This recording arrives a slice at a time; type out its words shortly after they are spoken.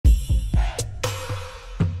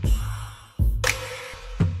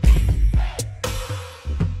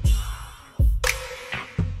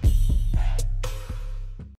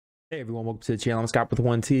Hey everyone, welcome to the channel. I'm Scott with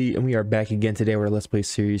 1T, and we are back again today with our Let's Play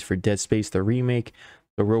series for Dead Space, the remake.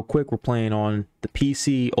 So real quick, we're playing on the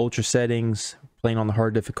PC, ultra settings, playing on the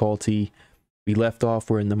hard difficulty. We left off,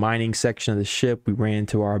 we're in the mining section of the ship. We ran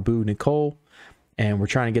into our boo, Nicole, and we're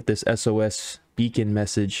trying to get this SOS beacon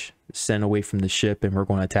message sent away from the ship, and we're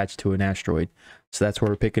going to attach it to an asteroid. So that's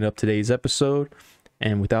where we're picking up today's episode.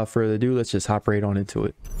 And without further ado, let's just hop right on into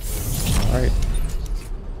it. Alright,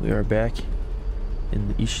 we are back in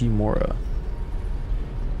the Ishimura,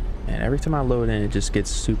 and every time I load in it just gets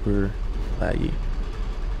super laggy.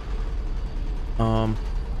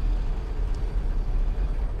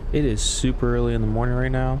 It is super early in the morning right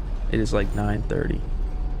now. It is like 9:30.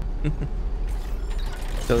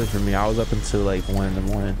 It's early for me. I was up until like 1 in the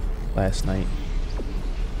morning last night.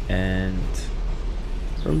 And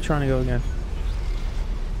where are we trying to go again?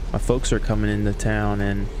 My folks are coming into town,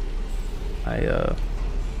 and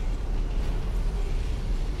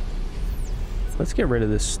let's get rid of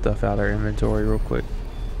this stuff out of our inventory real quick.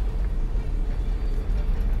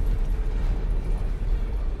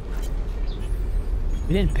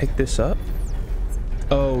 We didn't pick this up?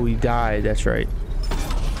 Oh, we died. That's right.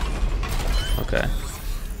 Okay.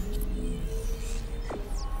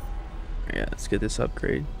 Yeah, let's get this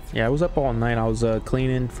upgrade. Yeah, I was up all night. I was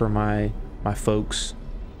cleaning for my folks.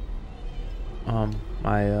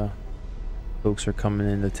 My folks are coming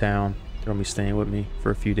into town. They're gonna be staying with me for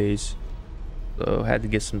a few days. So I had to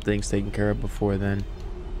get some things taken care of before then.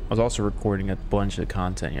 I was also recording a bunch of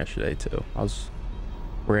content yesterday too. I was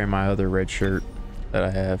wearing my other red shirt that I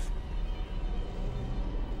have.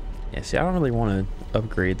 Yeah, see, I don't really want to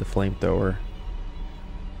upgrade the flamethrower.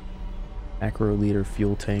 Macro liter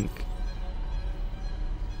fuel tank.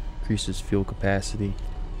 Increases fuel capacity.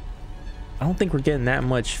 I don't think we're getting that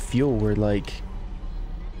much fuel. We're like,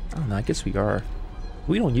 I don't know, I guess we are.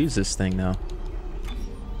 We don't use this thing though.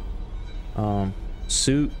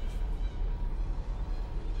 Suit.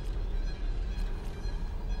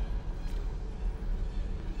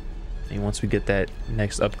 And once we get that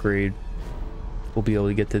next upgrade, we'll be able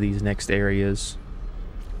to get to these next areas,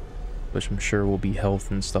 which I'm sure will be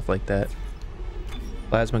health and stuff like that.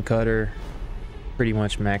 Plasma cutter, pretty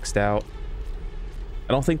much maxed out.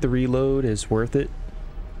 I don't think the reload is worth it.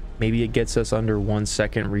 Maybe it gets us under 1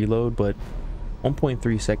 second reload, but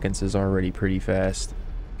 1.3 seconds is already pretty fast.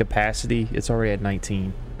 Capacity, it's already at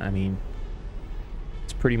 19. I mean,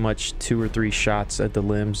 it's pretty much 2 or 3 shots at the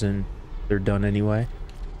limbs and they're done anyway.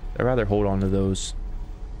 I'd rather hold on to those.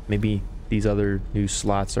 Maybe these other new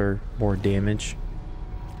slots are more damage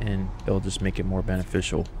and it'll just make it more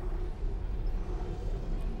beneficial.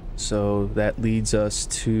 So that leads us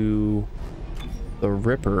to the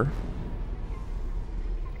Ripper,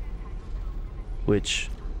 which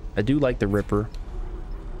I do like the Ripper,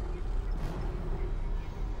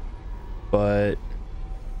 but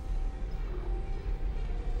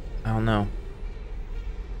I don't know.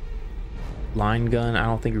 Line gun, I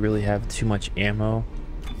don't think we really have too much ammo.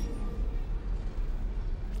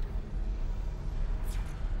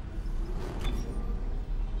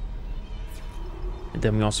 And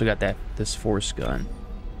then we also got this force gun.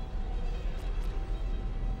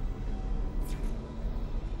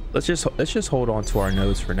 Let's just hold on to our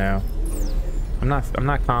nose for now. I'm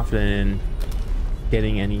not confident in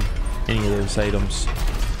getting any of those items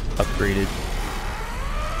upgraded.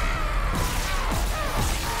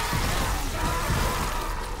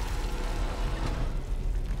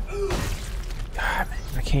 God, man,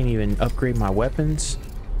 I can't even upgrade my weapons.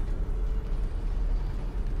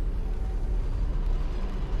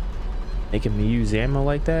 Making me use ammo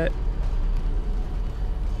like that.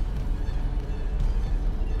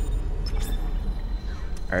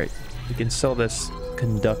 All right, we can sell this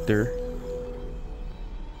conductor.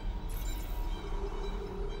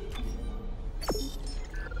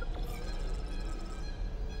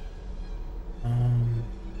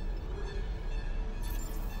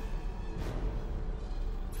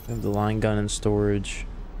 We have the line gun in storage.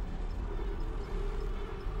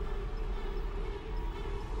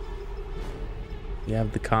 We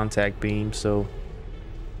have the contact beam, so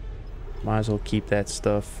might as well keep that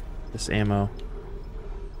stuff, this ammo.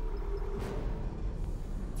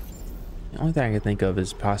 The only thing I can think of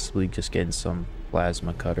is possibly just getting some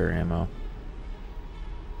plasma cutter ammo.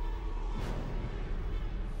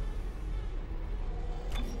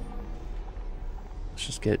 Let's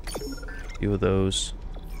just get a few of those.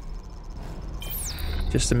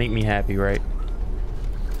 Just to make me happy, right?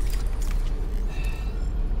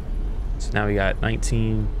 So now we got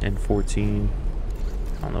 19 and 14.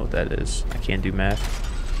 I don't know what that is. I can't do math.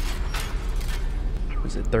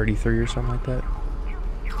 Was it 33 or something like that?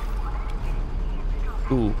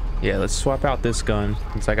 Ooh, yeah, let's swap out this gun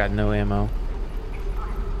since I got no ammo.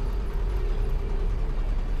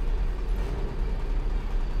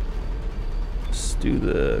 Let's do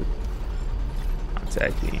the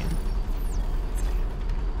contact beam.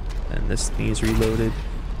 And this thing is reloaded.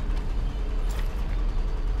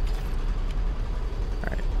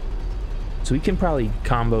 Alright. So we can probably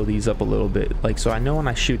combo these up a little bit. Like, so I know when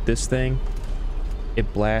I shoot this thing,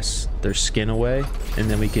 it blasts their skin away, and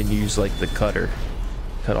then we can use like the cutter,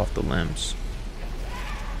 cut off the limbs.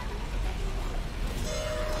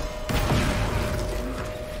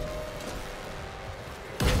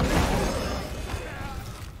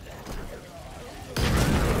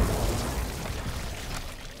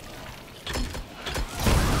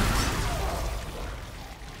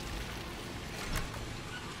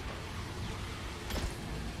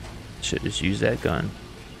 Should just use that gun.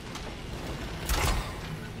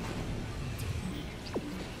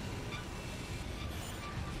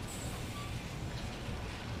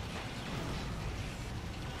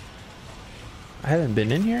 I haven't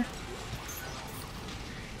been in here.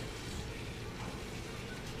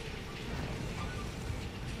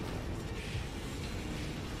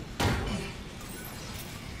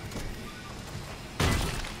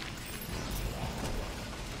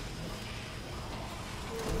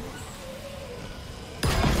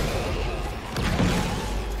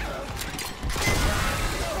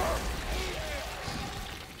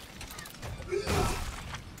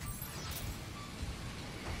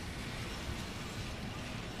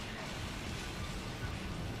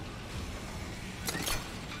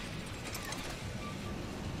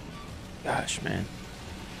 Gosh, man.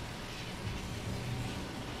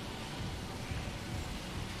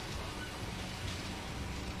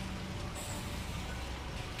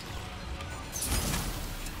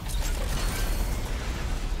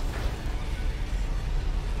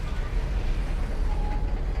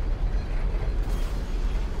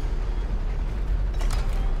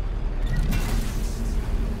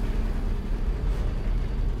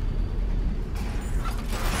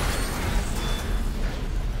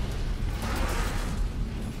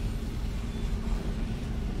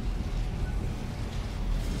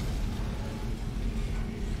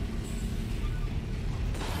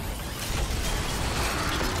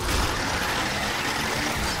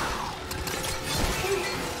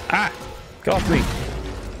 Ah! Get off me!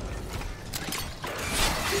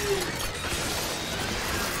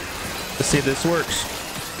 Let's see if this works.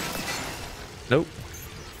 Nope.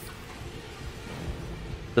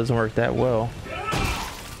 Doesn't work that well.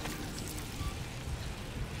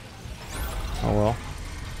 Oh well.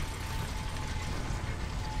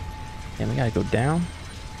 Damn, we gotta go down.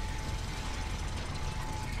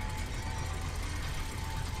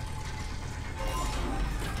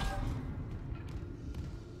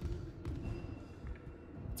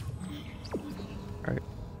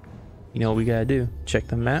 You know what we gotta do? Check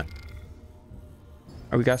the map.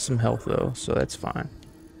 Or we got some health though, so that's fine.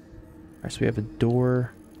 Alright, so we have a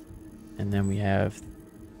door, and then we have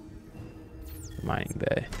the mining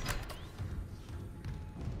bay.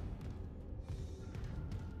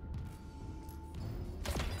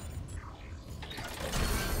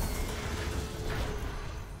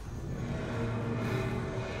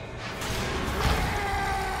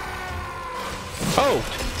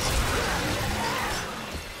 Oh!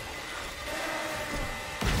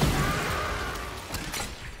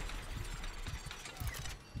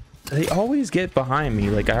 They always get behind me.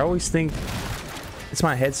 Like, I always think it's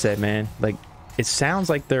my headset, man. Like, it sounds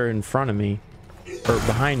like they're in front of me or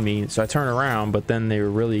behind me, so I turn around, but then they were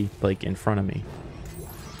really like in front of me.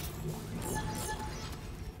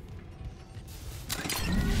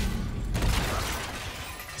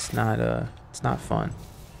 It's not fun.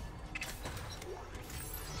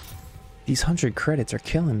 These 100 credits are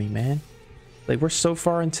killing me, man. Like, we're so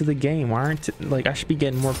far into the game. Why aren't, like, I should be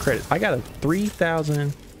getting more credit. I got a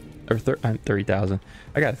 3,000 or 30,000.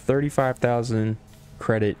 I got a 35,000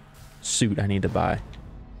 credit suit I need to buy.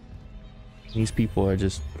 These people are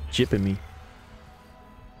just jipping me.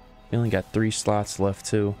 We only got 3 slots left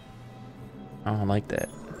too. I don't like that.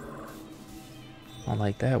 I don't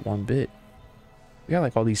like that one bit. We got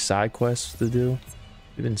like all these side quests to do.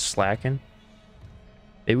 We've been slacking.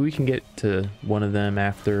 Maybe we can get to one of them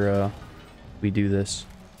after we do this.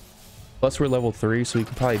 Plus we're level 3, so we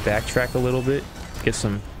can probably backtrack a little bit, get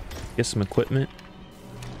some equipment.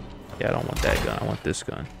 Yeah, I don't want that gun. I want this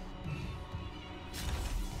gun.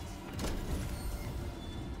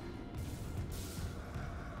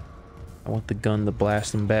 I want the gun to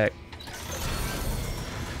blast them back.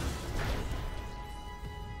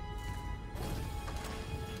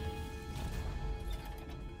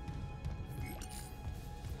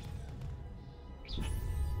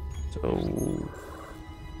 So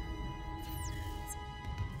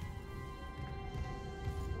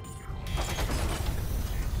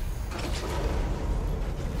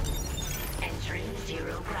entering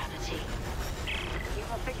zero gravity. You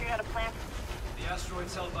will figure out a plan. The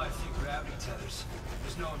asteroid's held by a few gravity tethers.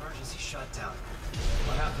 There's no emergency shutdown.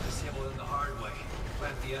 We'll have to disable them the hard way.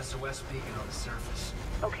 Plant the SOS beacon on the surface.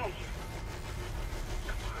 Okay.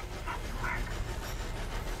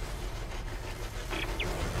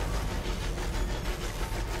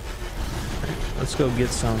 let's go get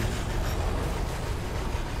some.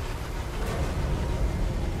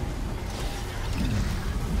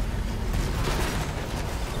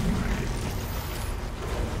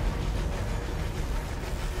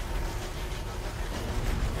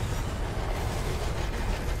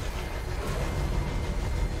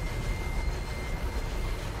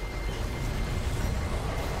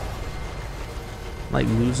 Like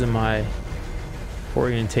losing my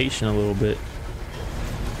orientation a little bit.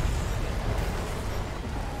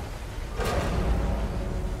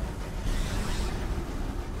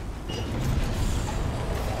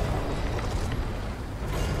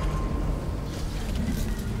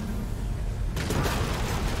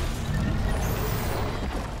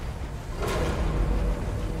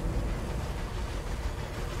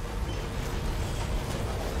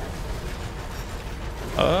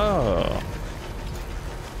 Oh.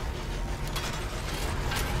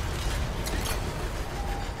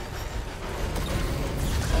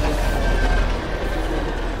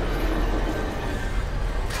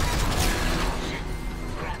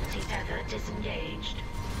 Gravity tether disengaged.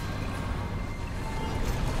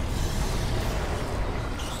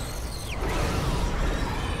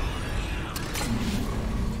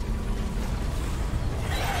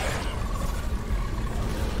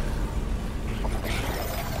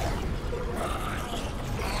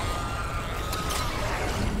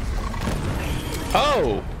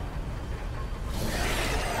 Oh.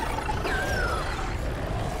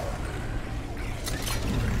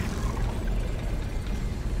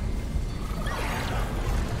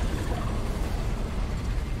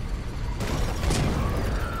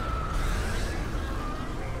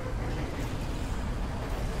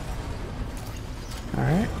 All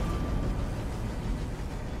right.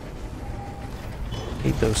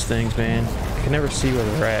 Hate those things, man. I can never see where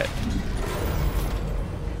they're at.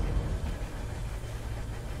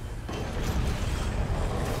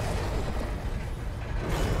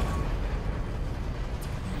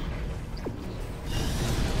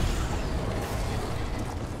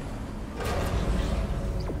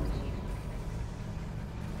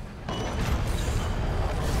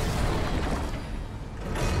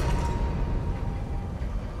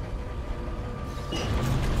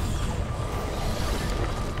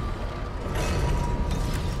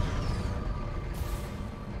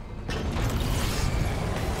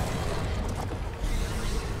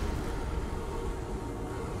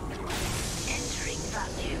 Entering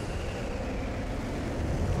vacuum.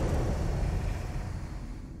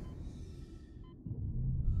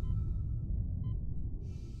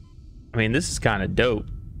 I mean, this is kind of dope.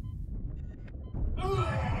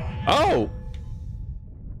 Oh!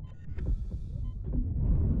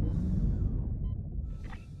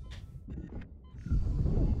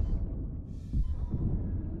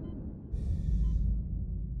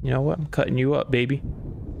 You know what? I'm cutting you up, baby.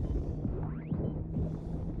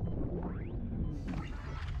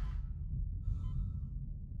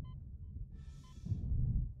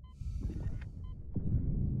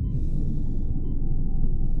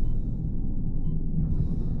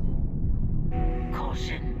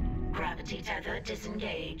 Caution. Gravity tether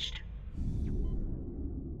disengaged.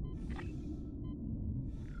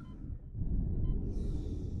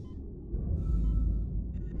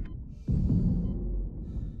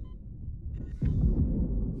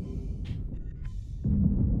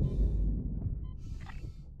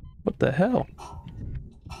 What the hell?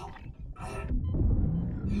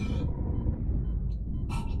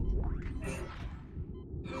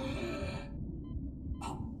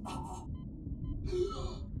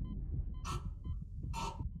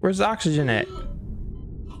 Where's the oxygen at?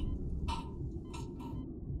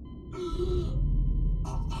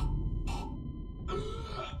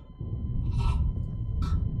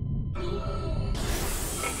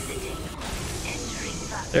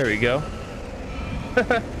 There we go.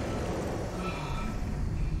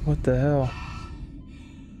 What the hell?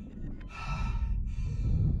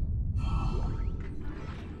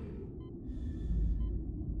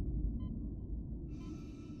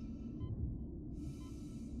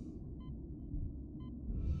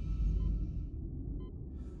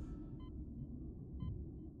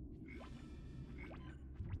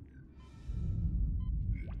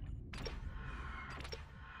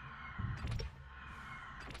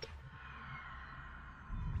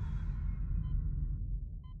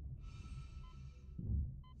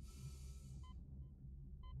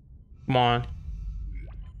 Come on.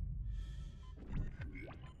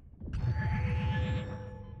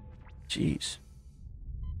 Jeez.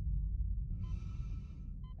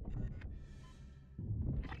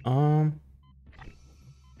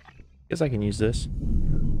 Guess I can use this.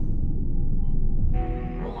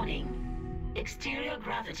 Warning. Exterior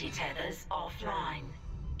gravity tethers offline.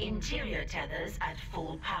 Interior tethers at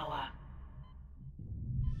full power.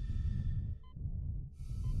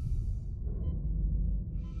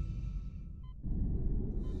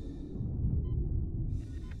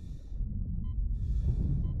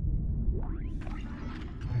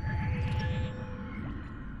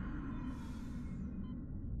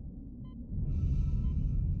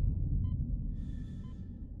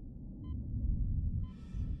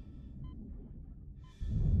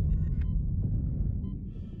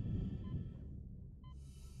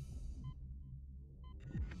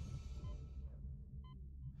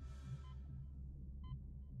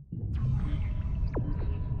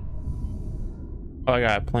 Oh, I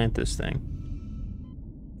gotta plant this thing.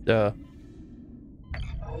 Duh.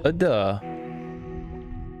 Duh.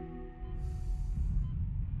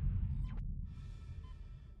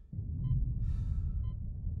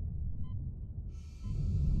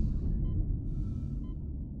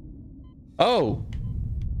 Oh.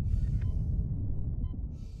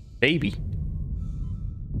 Baby.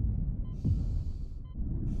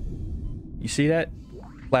 You see that?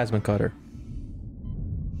 Plasma cutter.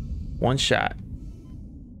 One shot.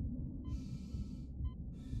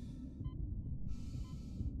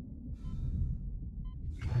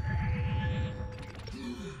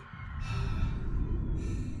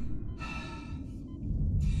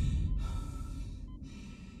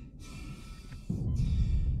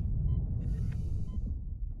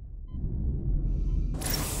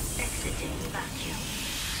 Exiting vacuum.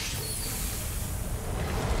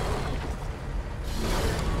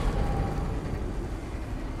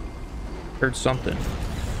 Heard something.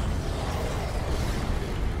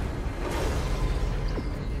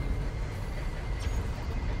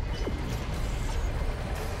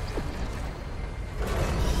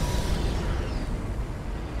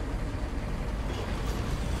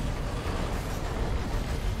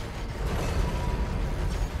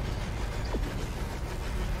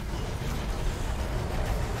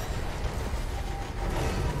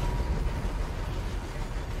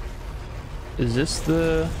 Is this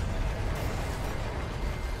the...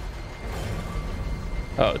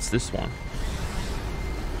 Oh, it's this one.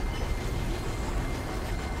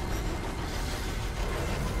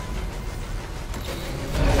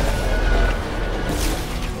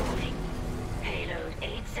 Warning. Payload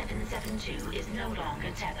 8772 is no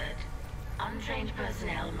longer tethered. Untrained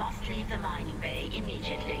personnel must leave the mining bay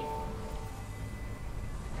immediately.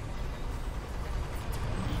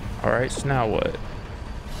 Alright, so now what?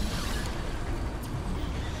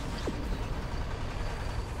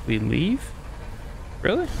 We leave?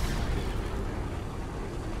 Really?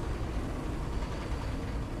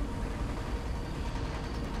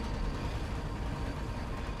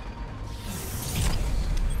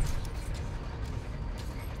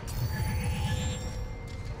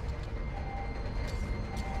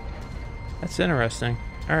 That's interesting.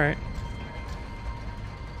 All right.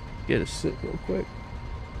 Get a sit real quick.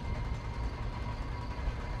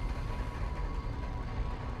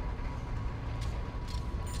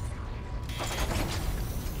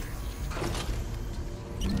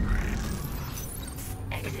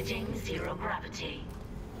 Exiting zero gravity.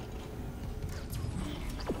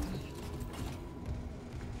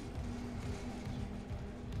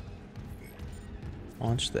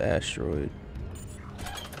 Launch the asteroid.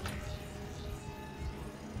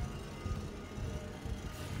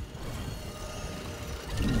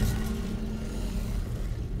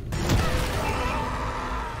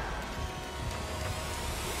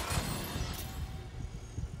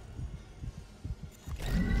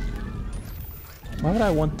 Why would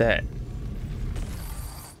I want that?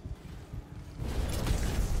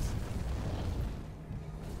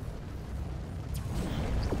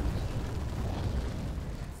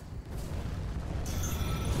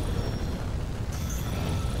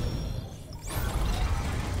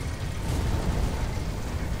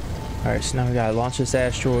 Alright, so now we gotta launch this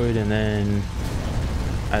asteroid and then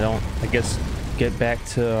I guess get back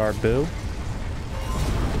to our boo.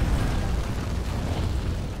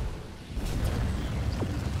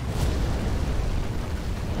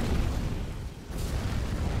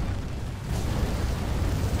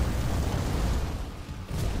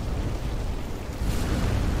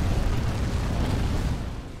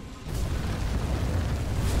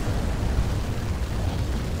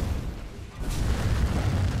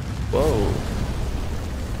 Whoa.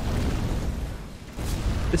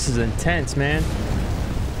 This is intense, man.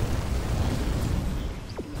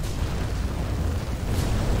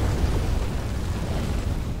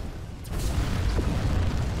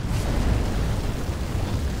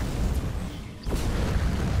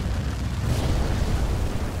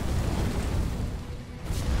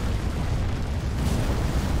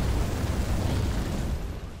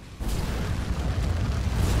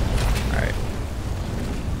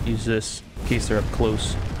 Use this in case they're up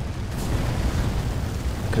close.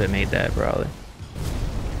 Could have made that probably.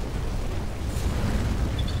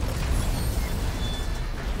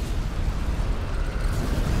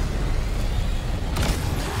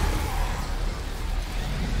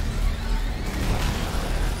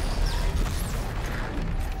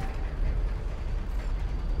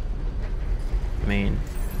 I mean,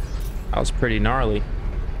 I was pretty gnarly,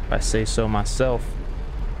 if I say so myself.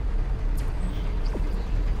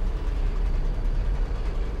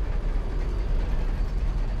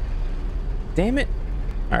 Damn it.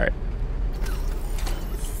 All right.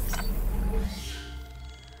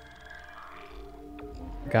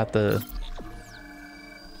 Got the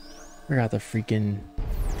freaking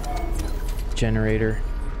generator.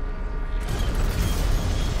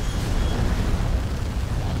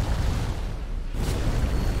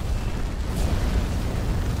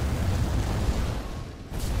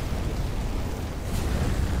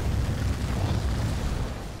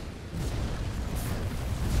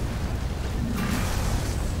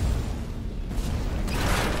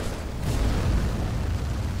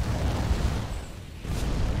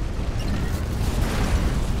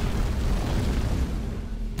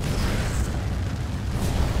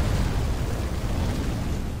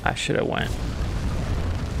 I should have went.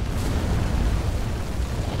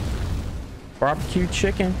 Barbecue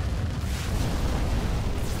chicken.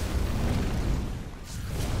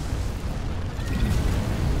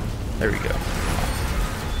 There we go.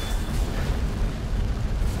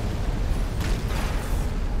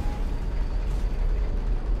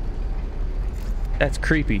 That's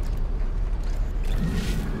creepy.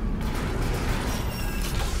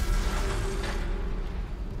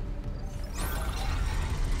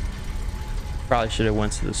 Probably should have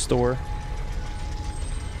went to the store.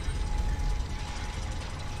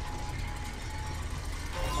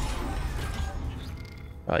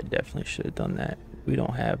 Probably definitely should have done that. We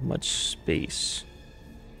don't have much space.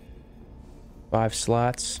 5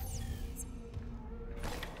 slots.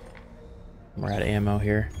 We're out of ammo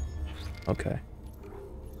here. Okay.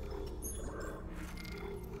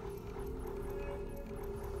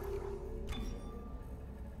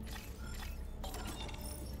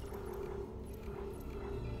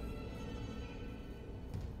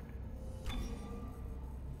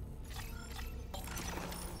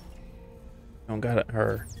 Don't got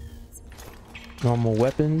her normal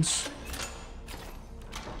weapons.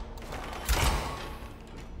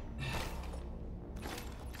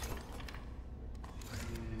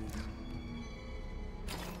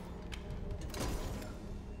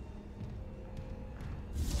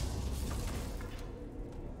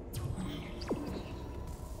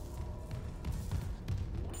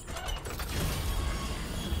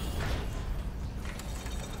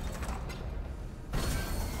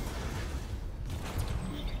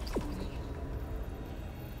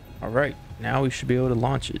 All right, now we should be able to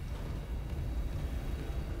launch it.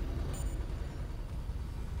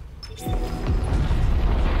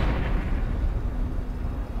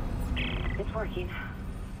 It's working.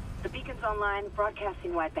 The beacon's online,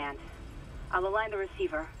 broadcasting wideband. I'll align the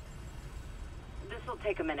receiver. This will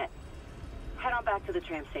take a minute. Head on back to the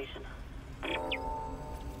tram station.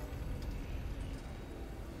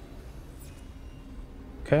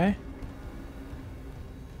 Okay.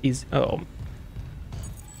 Oh.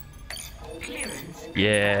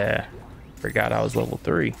 Yeah, forgot I was level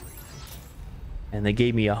 3, and they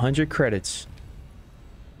gave me 100 credits.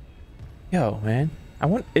 Yo, man, I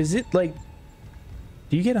want. Is it like?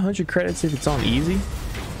 Do you get 100 credits if it's on easy? You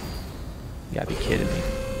gotta be kidding me.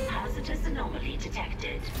 Hazardous anomaly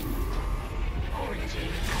detected.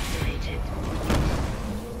 Quarantine activated.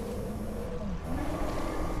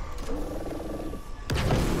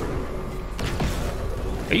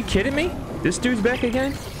 Are you kidding me? This dude's back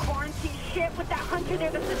again? Shit, with that hunter there,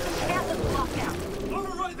 the system can't let us lock down.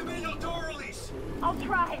 Override the manual door release. I'll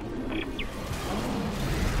try.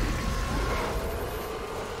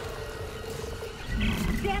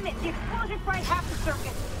 Damn it, the explosion fried half the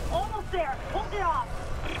circuit. Almost there. Hold it off.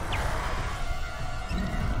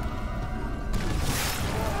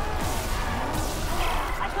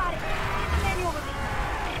 I got it. Get the manual release.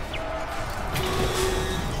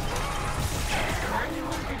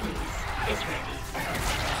 Manual release is ready.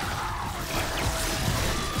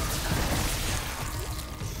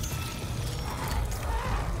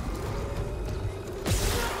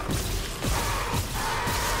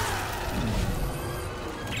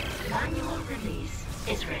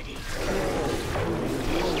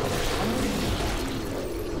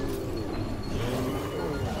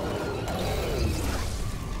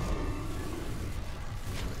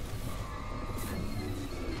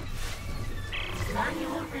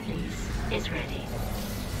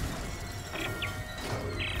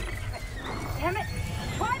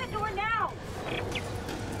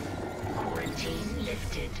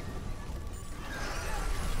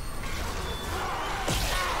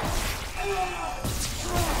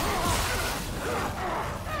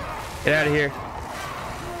 Get out of here.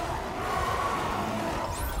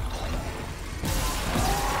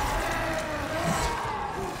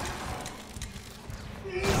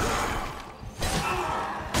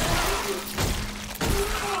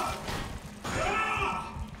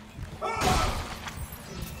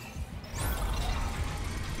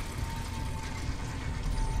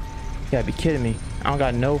 You gotta be kidding me. I don't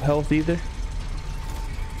got no health either.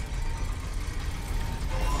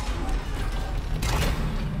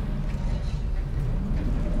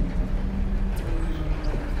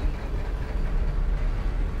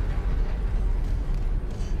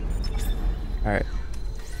 All right.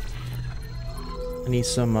 I need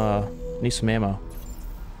some ammo.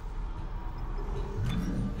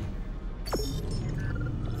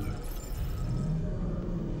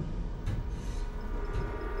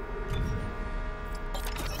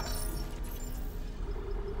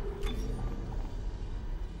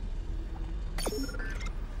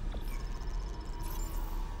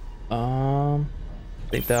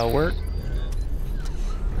 Think that'll work.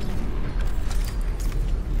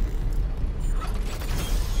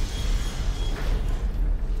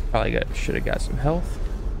 Probably should have got some health.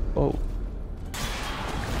 Oh.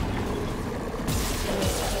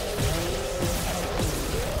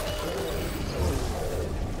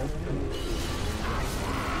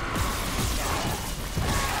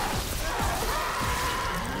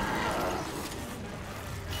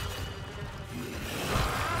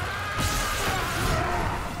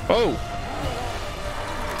 Oh.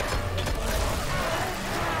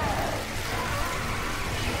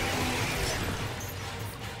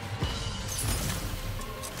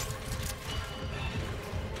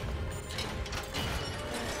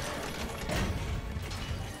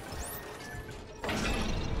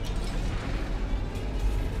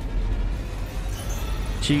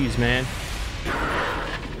 Jeez, man.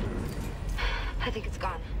 I think it's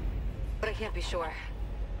gone, but I can't be sure.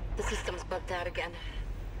 The system's bugged out again.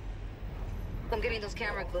 I'm getting those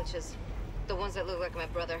camera glitches. The ones that look like my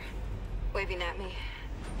brother, waving at me.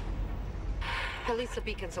 At least the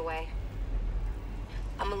beacon's away.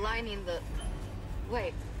 I'm aligning the...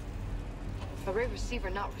 Wait. Array receiver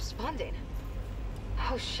not responding.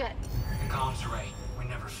 Oh, shit. Comms array. We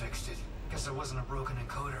never fixed it. Guess there wasn't a broken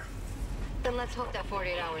encoder. Then let's hope that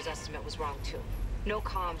 48 hours estimate was wrong, too. No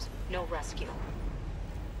comms, no rescue.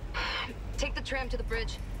 Take the tram to the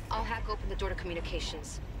bridge. I'll hack open the door to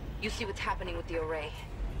communications. You see what's happening with the array.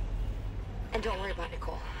 And don't worry about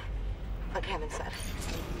Nicole. Like Hammond said,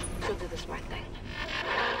 she'll do the smart thing.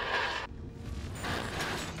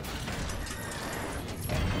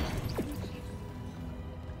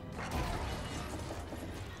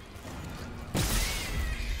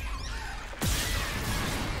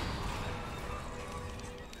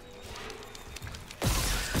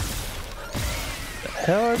 The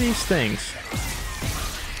hell are these things?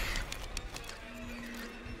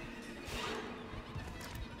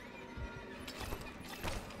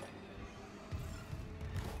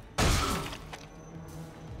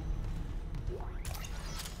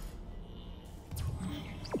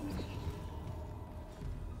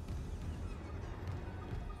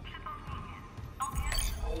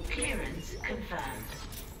 Clearance confirmed.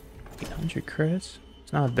 800 credits?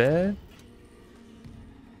 It's not bad.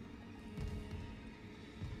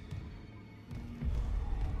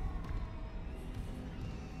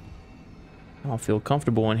 I don't feel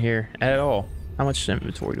comfortable in here at all. How much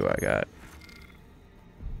inventory do I got?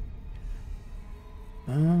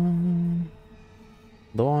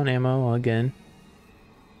 Low on ammo again.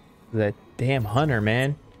 That damn hunter,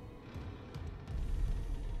 man.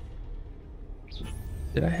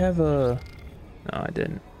 Did I have a... No, I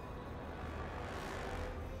didn't.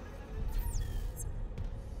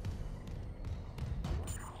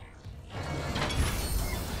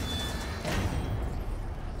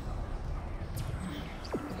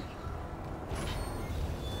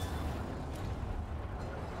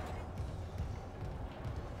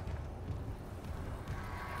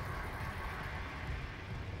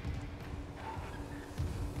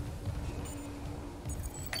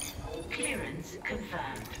 Clearance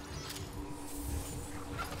confirmed.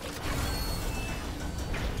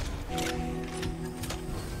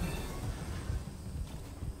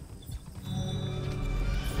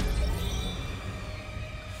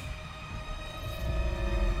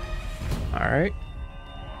 All right.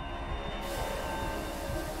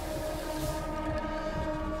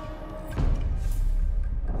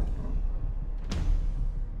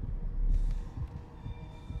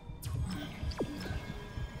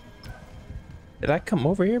 Did I come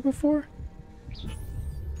over here before?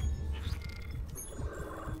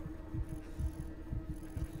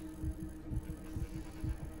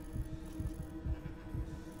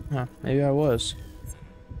 Huh, maybe I was.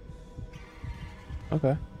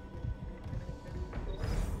 Okay.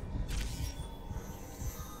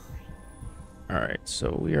 Alright,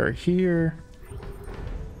 so we are here.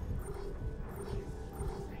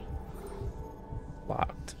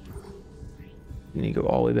 Locked. You need to go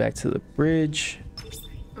all the way back to the bridge.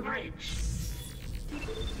 Bridge.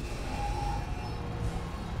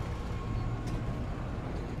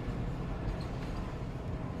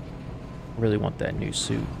 Really want that new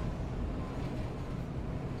suit.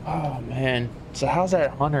 Oh man. So how's that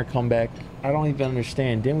hunter come back? I don't even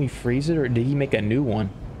understand. Didn't we freeze it or did he make a new one?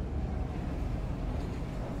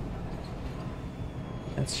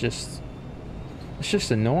 It's just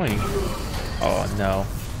annoying. Oh no.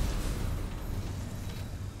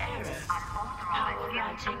 Error. Power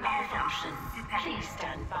lighting malfunction. Please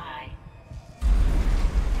stand by.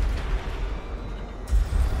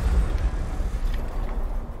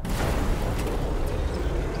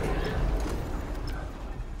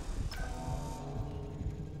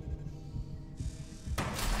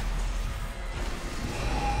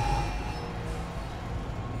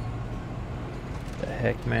 The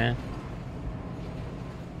heck, man.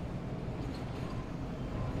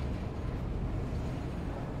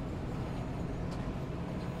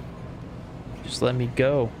 Just let me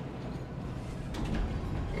go.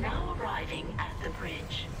 Now arriving at the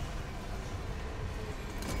bridge.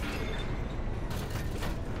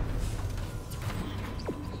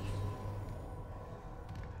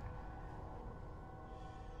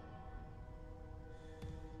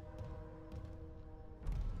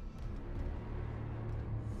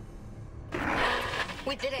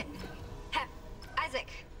 We did it! Isaac!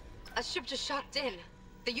 A ship just shocked in.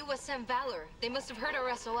 The USM Valor. They must have heard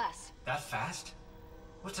our SOS. That fast?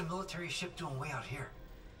 What's a military ship doing way out here?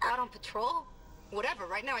 Out on patrol? Whatever,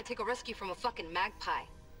 right now I take a rescue from a fucking magpie.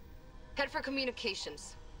 Head for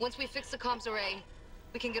communications. Once we fix the comms array,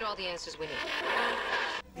 we can get all the answers we need.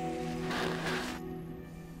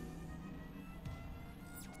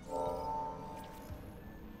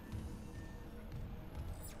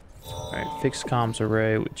 Alright, fix comms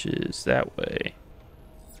array, which is that way.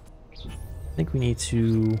 I think we need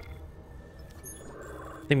to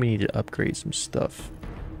upgrade some stuff.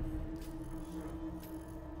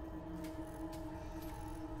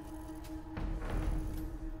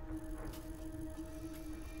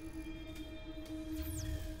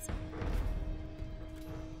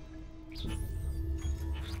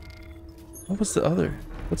 What was the other?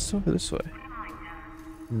 What's over this way?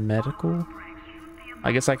 Medical?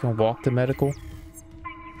 I guess I can walk to medical.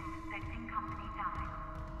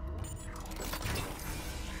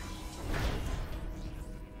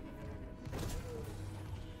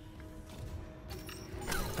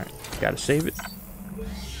 Alright, gotta save it.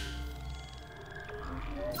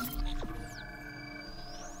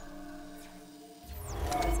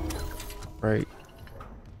 Right.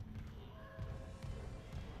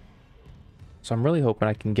 So I'm really hoping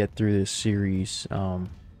I can get through this series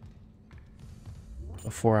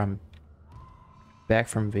before I'm back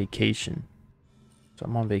from vacation. So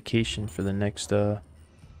I'm on vacation for the next 5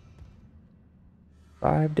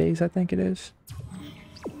 days, I think it is.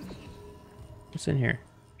 What's in here?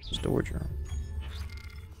 Storage room.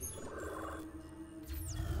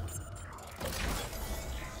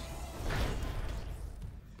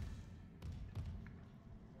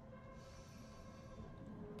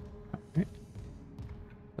 Alright. I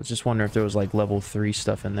was just wondering if there was like level 3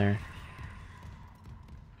 stuff in there.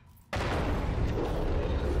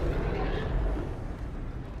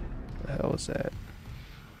 What the hell is that?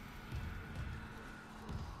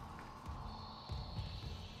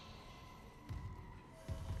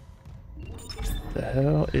 The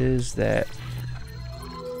hell is that?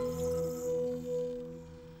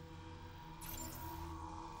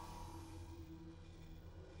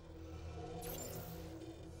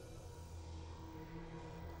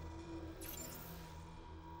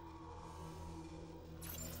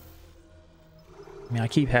 I mean, I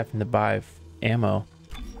keep having to buy ammo.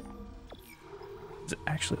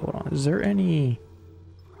 Actually, hold on. Is there any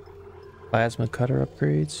plasma cutter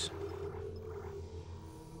upgrades?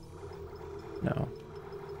 No.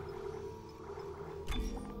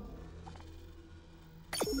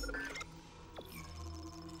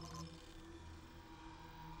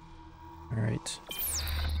 All right.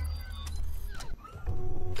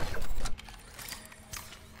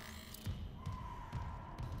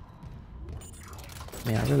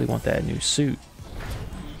 Man, I really want that new suit.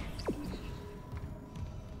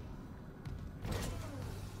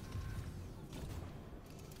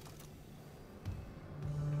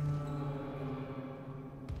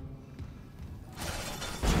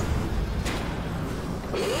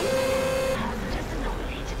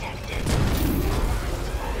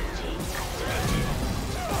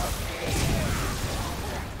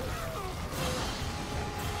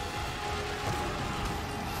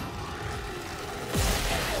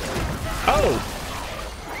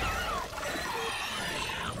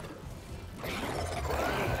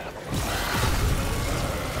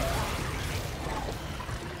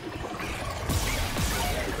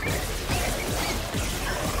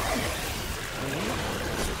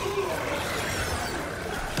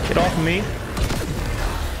 Get off of me.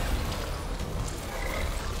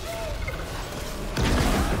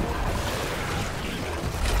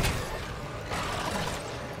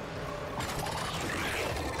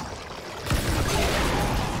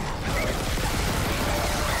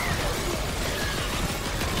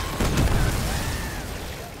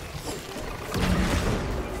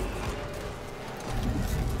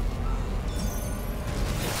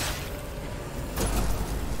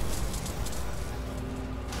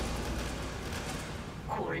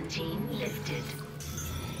 Quarantine lifted.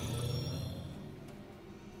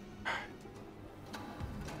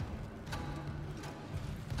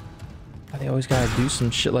 They always gotta do some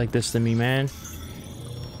shit like this to me, man.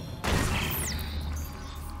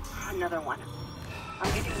 Another one.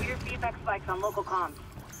 I'm getting weird feedback spikes on local comms.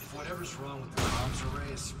 If whatever's wrong with the comms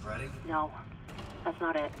array is spreading... No, that's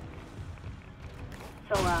not it.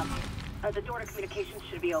 So, the door to communications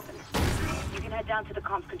should be open. You can head down to the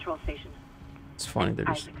comms control station. It's funny, they're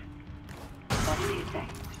just... Isaac. What do you say?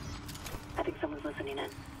 I think someone's listening in.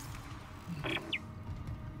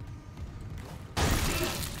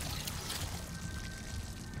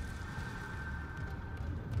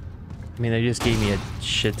 I mean, they just gave me a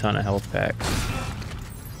shit ton of health packs.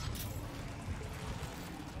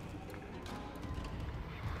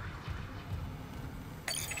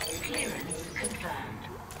 Clearance confirmed.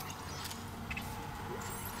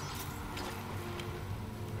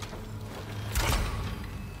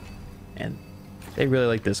 And they really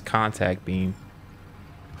like this contact beam.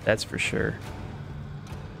 That's for sure.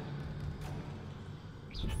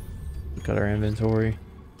 Look at our inventory.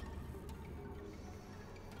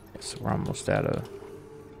 So we're almost out of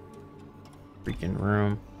freaking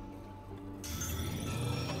room.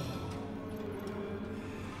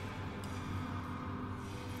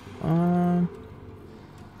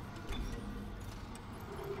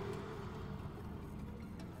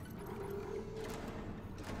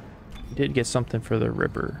 We did get something for the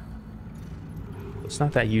Ripper. It's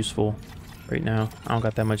not that useful right now. I don't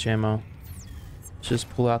got that much ammo. Let's just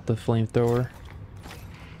pull out the flamethrower.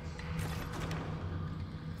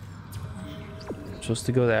 Supposed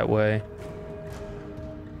to go that way.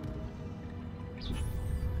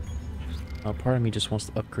 Oh, part of me just wants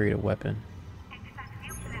to upgrade a weapon.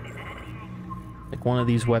 Like one of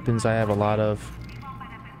these weapons I have a lot of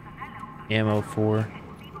ammo for.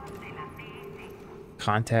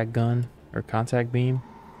 Contact gun or contact beam.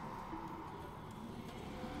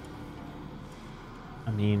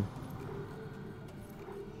 I mean,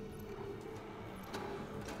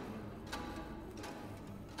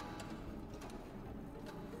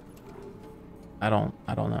 I don't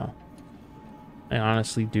know. I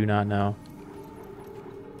honestly do not know.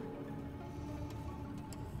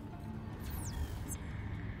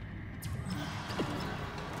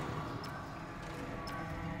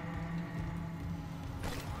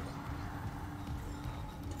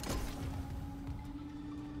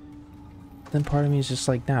 Then part of me is just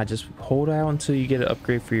like, nah, just hold out until you get an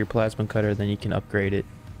upgrade for your plasma cutter, then you can upgrade it.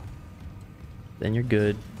 Then you're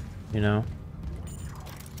good, you know?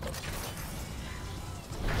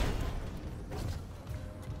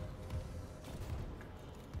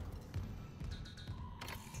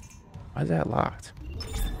 Why is that locked?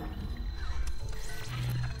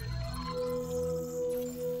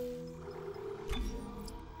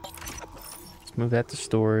 Let's move that to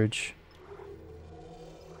storage.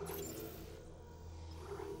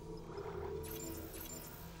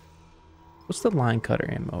 What's the line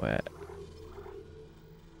cutter ammo at?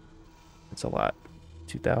 It's a lot.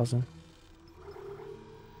 2,000.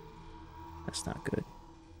 That's not good.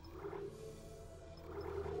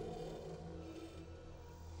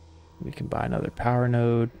 We can buy another power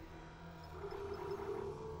node.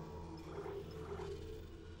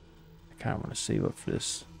 I kind of want to save up for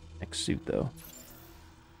this next suit though.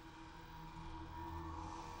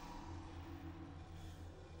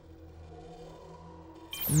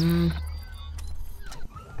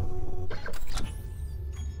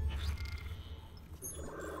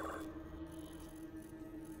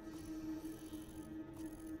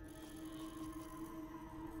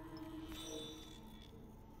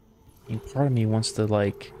 Part of me wants to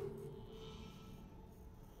like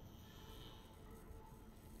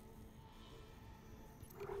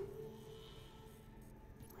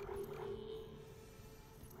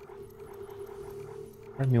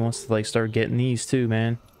start getting these too,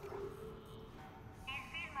 man.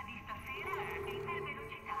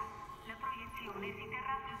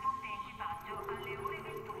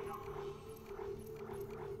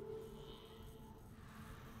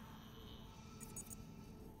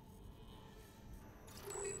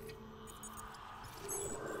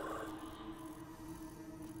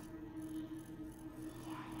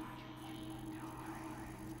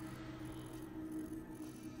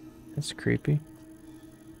 That's creepy.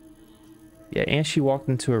 Yeah, and she walked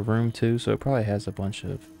into a room too, so it probably has a bunch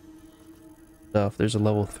of stuff. There's a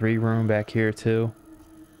level 3 room back here too.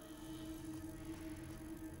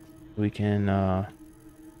 We can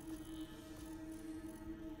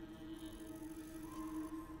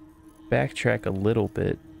backtrack a little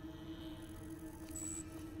bit.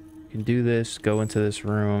 We can do this, go into this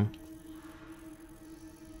room,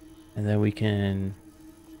 and then we can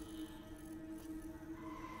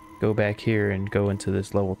go back here and go into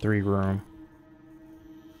this level 3 room.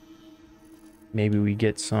 Maybe we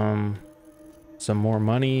get some more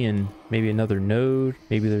money and maybe another node.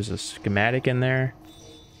 Maybe there's a schematic in there.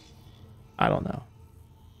 I don't know.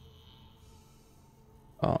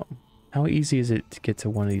 How easy is it to get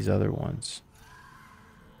to one of these other ones?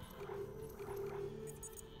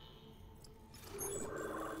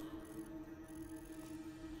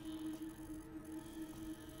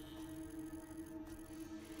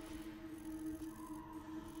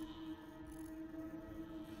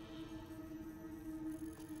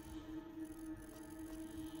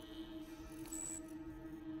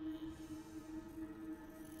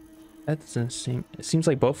 That doesn't seem... It seems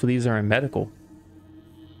like both of these are in medical.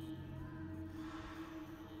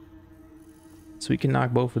 So we can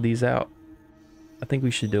knock both of these out. I think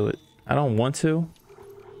we should do it. I don't want to.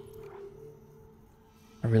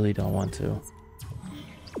 I really don't want to.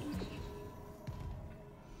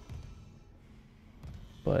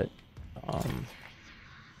 But, I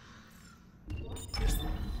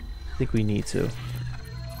think we need to.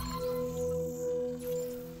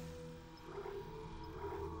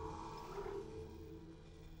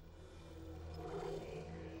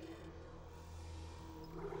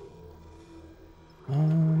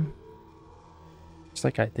 It's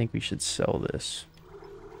like I think we should sell this.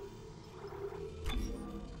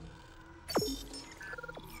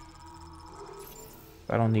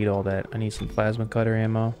 I don't need all that. I need some plasma cutter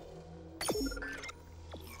ammo.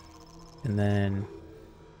 And then...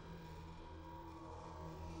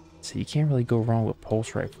 So you can't really go wrong with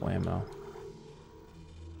pulse rifle ammo.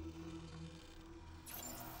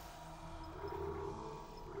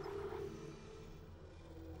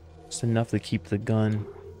 It's enough to keep the gun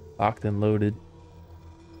locked and loaded.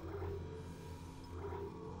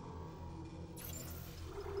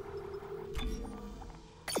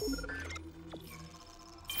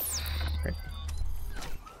 Right.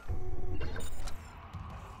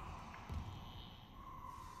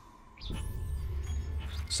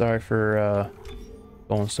 Sorry for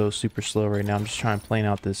going so super slow right now. I'm just trying to plan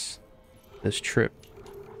out this trip.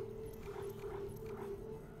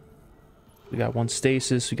 We got one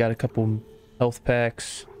stasis, we got a couple health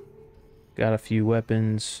packs, got a few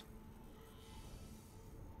weapons.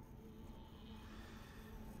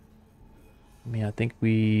 I mean, I think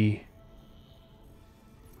we're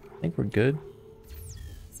good.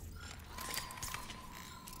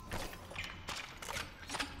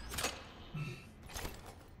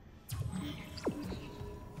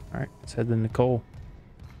 All right, let's head to Nicole.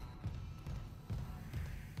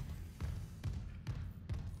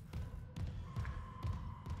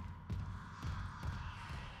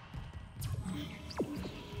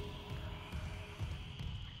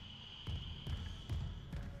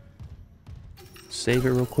 Save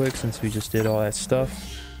it real quick since we just did all that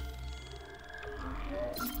stuff.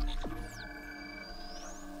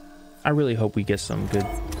 I really hope we get some good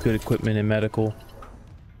equipment in medical.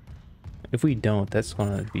 If we don't, that's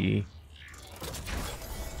gonna be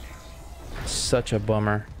such a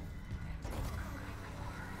bummer.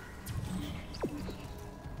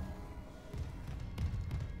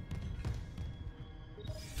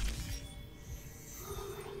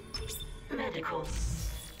 Medical.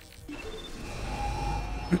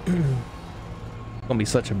 Gonna be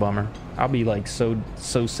such a bummer. I'll be like so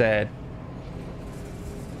sad.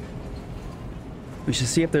 We should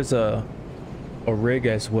see if there's a rig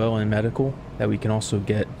as well in medical that we can also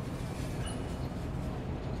get.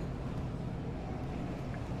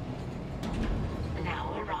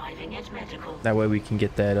 Now arriving at medical. That way we can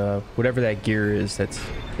get that whatever that gear is that's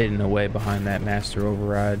hidden away behind that master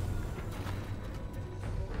override.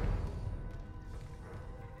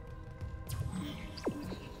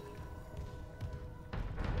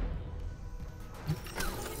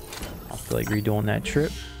 I feel like redoing that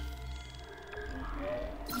trip.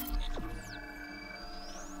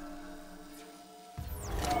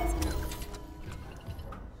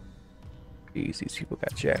 Jeez, these people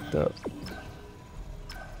got jacked up.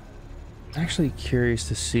 I'm actually curious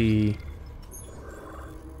to see.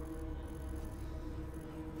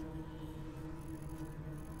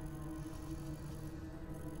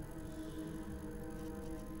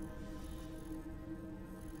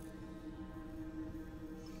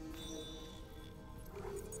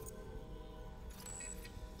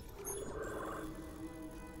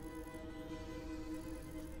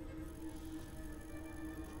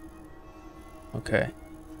 Okay.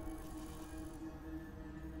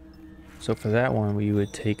 So for that one, we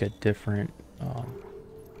would take a different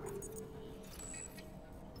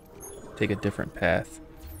path.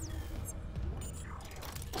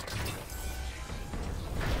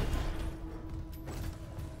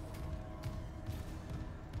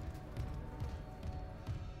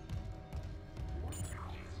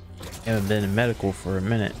 Haven't been in medical for a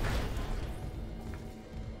minute.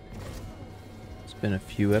 It's been a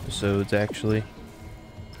few episodes actually.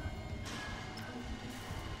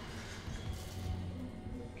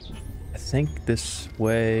 I think this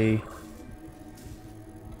way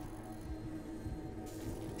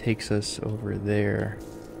takes us over there.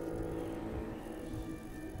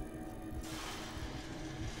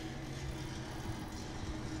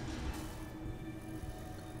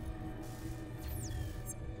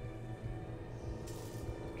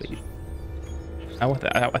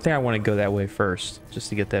 I think I want to go that way first, just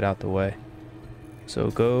to get that out the way. So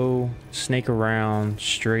go snake around,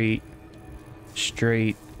 straight,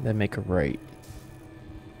 then make a right.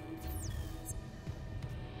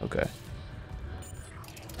 Okay.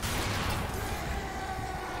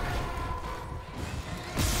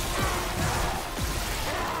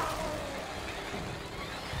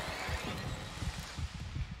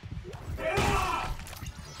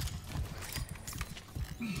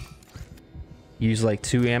 Use like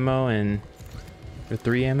 2 ammo or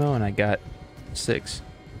 3 ammo, and I got 6.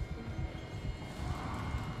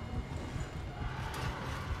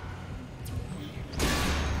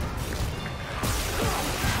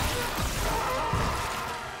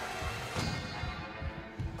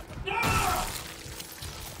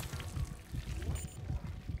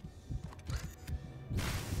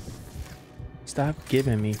 Stop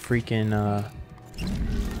giving me freaking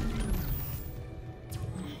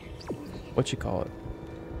what you call it?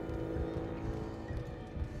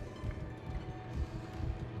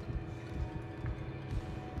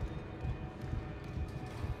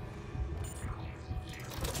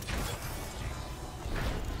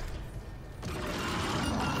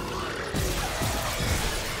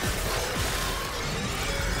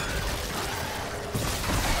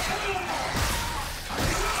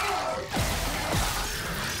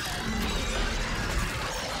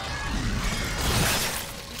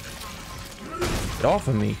 Get off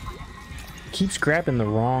of me. Keeps grabbing the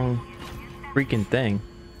wrong freaking thing.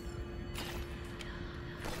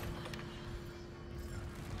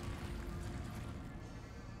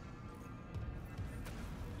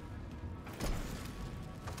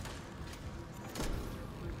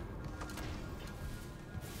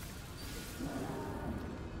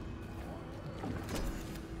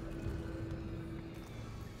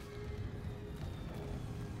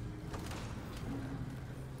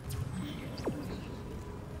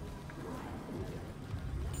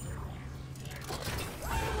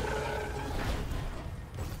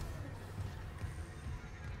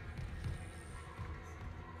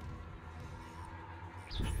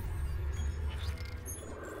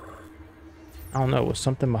 I don't know, was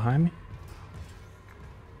something behind me?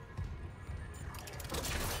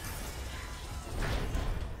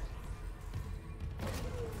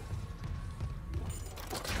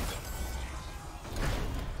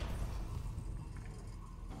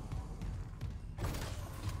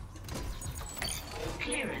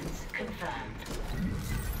 Clearance confirmed.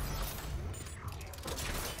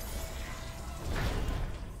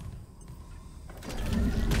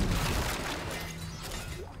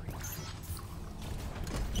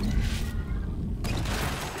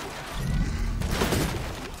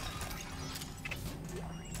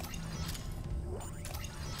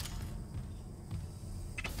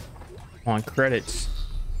 On credits.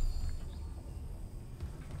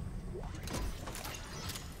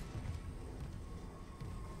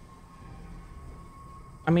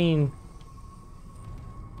 I mean,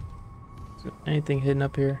 is there anything hidden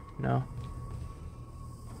up here? No.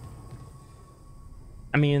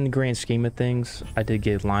 I mean, in the grand scheme of things, I did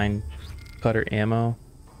get line cutter ammo.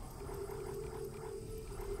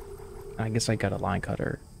 I guess I got a line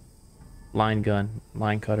cutter, line gun,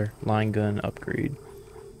 line cutter, line gun upgrade.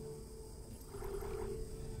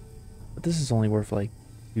 But this is only worth like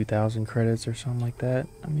 2,000 credits or something like that.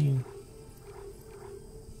 I mean,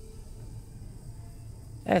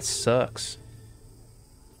 that sucks.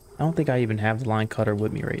 I don't think I even have the line cutter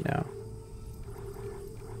with me right now.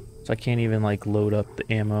 So I can't even like load up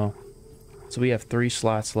the ammo. So we have 3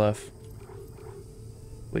 slots left,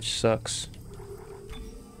 which sucks.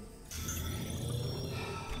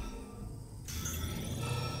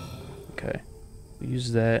 Okay, we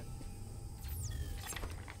use that.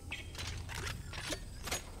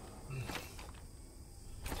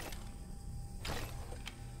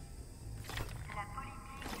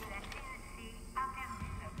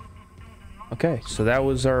 Okay, so that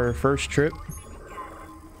was our first trip.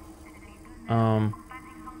 I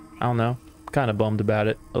don't know. Kind of bummed about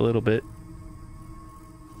it a little bit.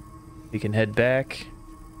 We can head back.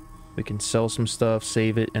 We can sell some stuff,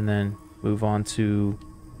 save it, and then move on to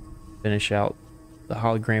finish out the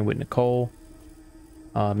hologram with Nicole.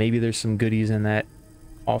 Maybe there's some goodies in that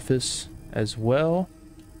office as well.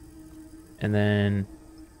 And then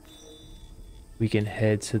we can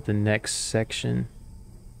head to the next section.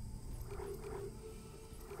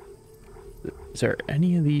 Is there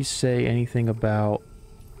any of these say anything about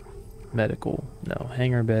medical? No.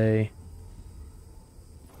 Hangar bay.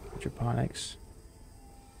 Hydroponics.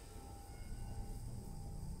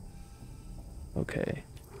 Okay.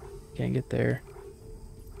 Can't get there.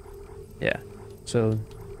 Yeah. So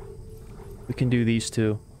we can do these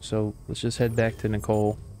two. So let's just head back to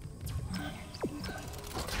Nicole.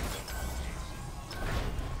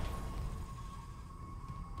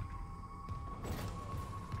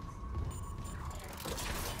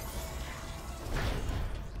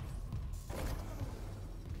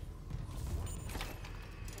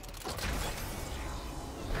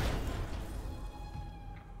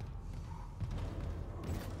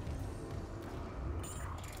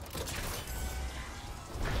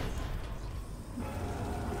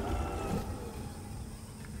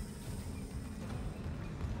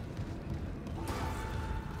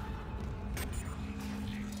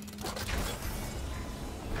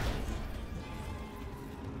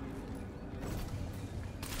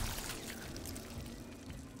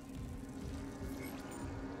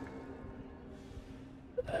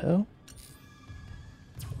 Hell?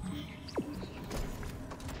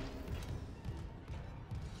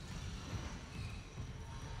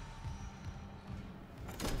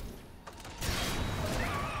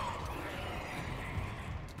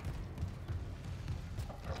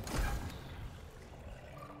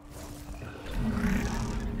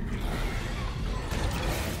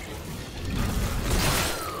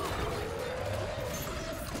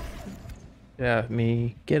 Yeah,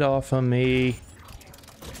 me. Get off of me.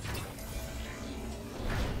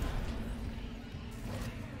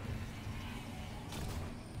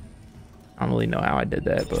 I don't really know how I did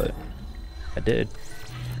that, but I did.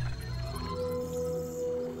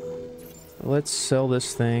 Let's sell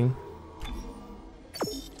this thing.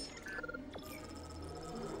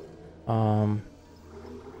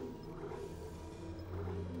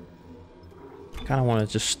 Kind of want to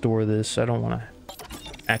just store this. I don't want to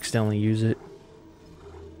accidentally use it.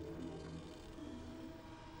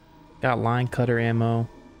 Got line cutter ammo.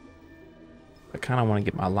 I kind of want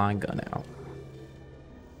to get my line gun out.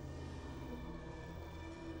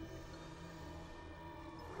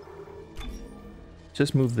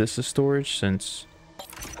 Just move this to storage since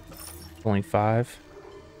it's only 5.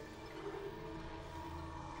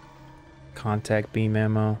 Contact beam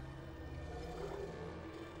ammo.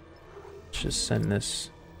 Let's just send this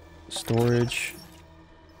to storage.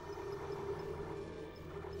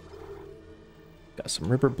 Got some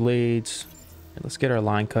ripper blades. And let's get our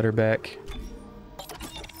line cutter back.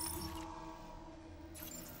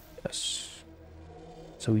 Yes.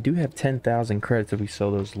 So we do have 10,000 credits if we sell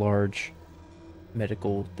those large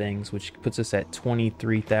medical things, which puts us at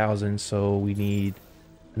 23,000. So we need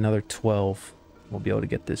another 12. We'll be able to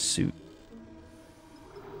get this suit.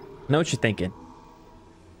 I know what you're thinking.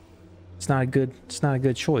 It's not a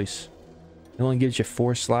good choice. It only gives you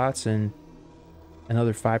 4 slots and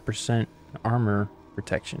another 5% armor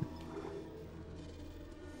protection.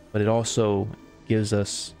 But it also gives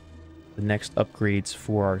us the next upgrades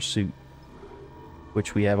for our suit,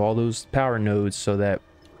 which we have all those power nodes so that,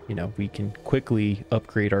 you know, we can quickly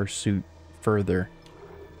upgrade our suit further.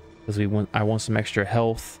 Because I want some extra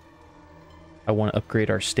health. I want to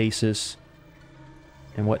upgrade our stasis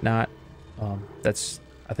and whatnot. That's,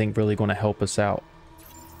 I think, really going to help us out.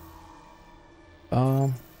 I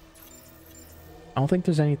don't think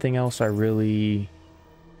there's anything else I really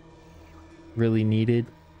needed.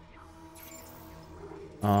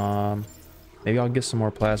 Maybe I'll get some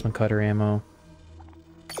more plasma cutter ammo.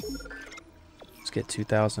 Let's get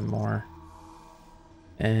 2,000 more.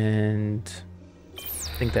 And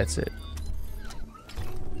I think that's it.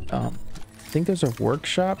 I think there's a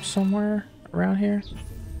workshop somewhere around here.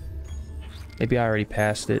 Maybe I already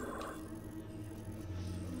passed it.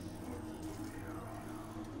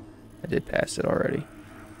 I did pass it already.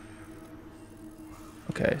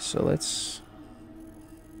 Okay, so let's...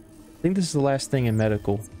 I think this is the last thing in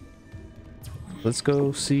medical. Let's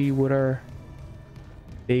go see what our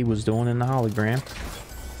babe was doing in the hologram.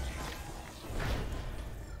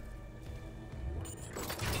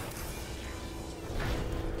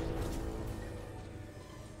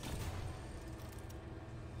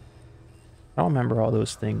 don't remember all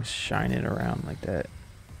those things shining around like that.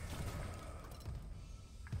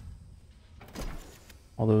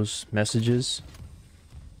 All those messages.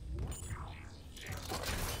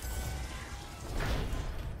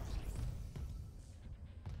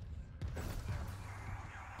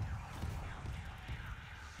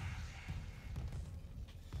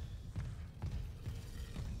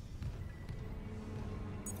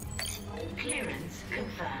 Clearance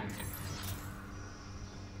confirmed.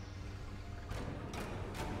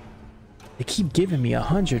 They keep giving me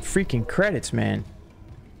 100 freaking credits, man.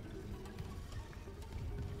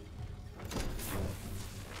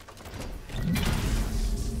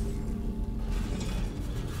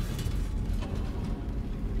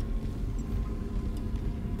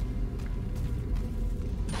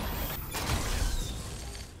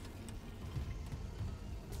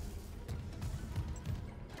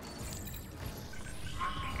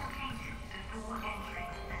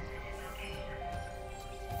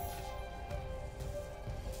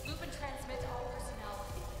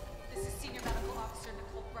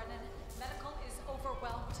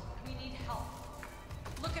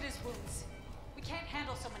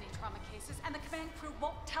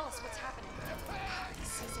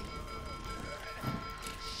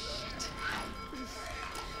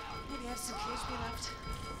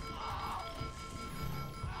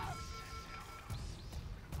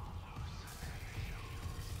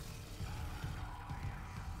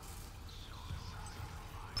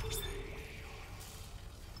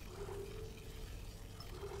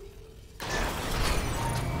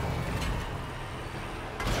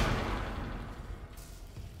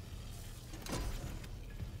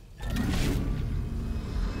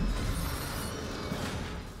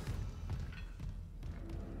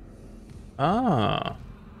 Ah.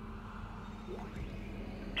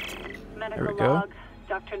 Medical There we go. log,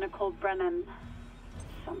 Dr. Nicole Brennan.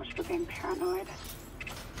 So much for being paranoid.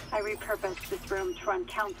 I repurposed this room to run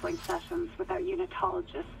counseling sessions without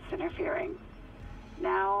unitologists interfering.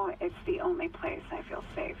 Now it's the only place I feel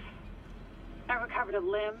safe. I recovered a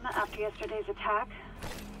limb after yesterday's attack.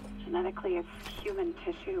 Genetically, it's human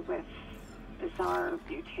tissue with bizarre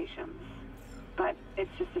mutations. But it's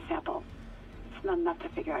just a sample. It's not enough to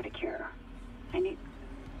figure out a cure. I need...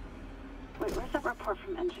 Wait, where's that report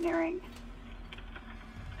from engineering?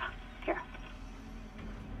 Here.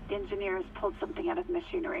 The engineers pulled something out of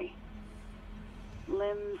machinery.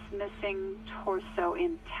 Limbs missing, torso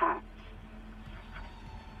intact.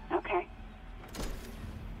 Okay.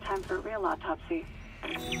 Time for a real autopsy.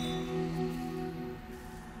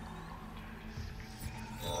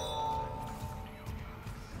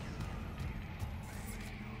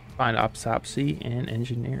 Find autopsy and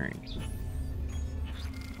engineering.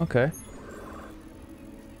 Okay.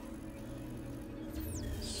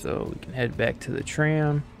 So we can head back to the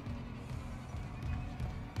tram.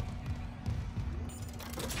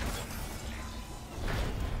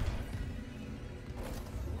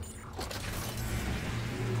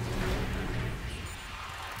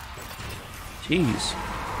 Jeez.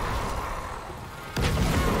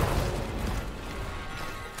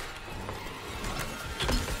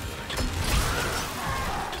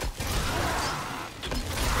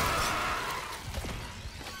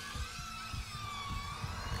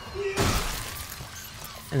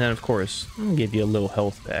 And then, of course, I'm gonna give you a little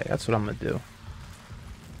health back. That's what I'm gonna do.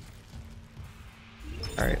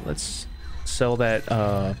 All right, let's sell that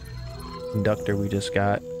conductor we just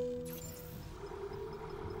got,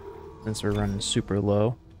 since we're running super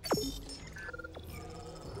low.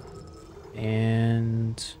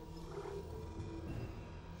 And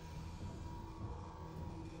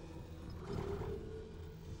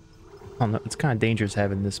I don't know, it's kind of dangerous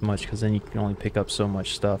having this much, because then you can only pick up so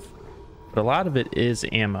much stuff. But a lot of it is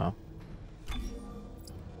ammo.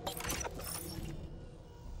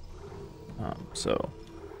 So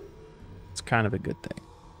it's kind of a good thing.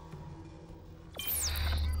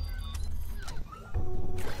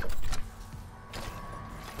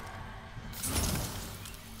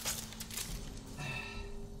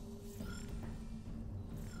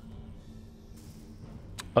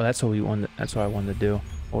 Oh, that's what we wanted. That's what I wanted to do.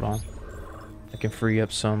 Hold on. I can free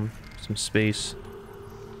up some space.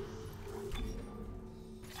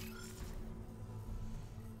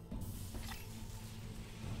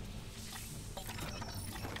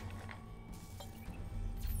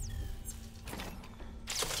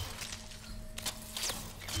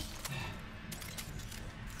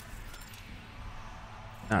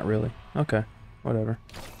 Not really. Okay. Whatever.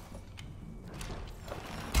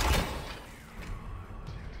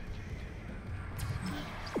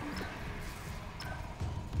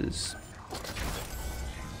 This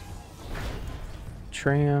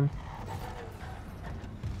tram.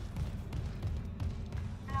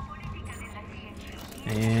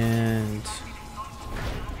 And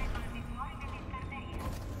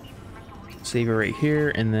save it right here,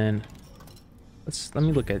 and then let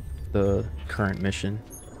me look at the current mission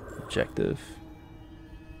objective.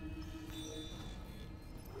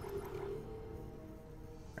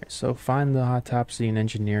 Alright, so find the autopsy and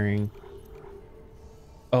engineering.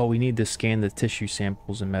 Oh, we need to scan the tissue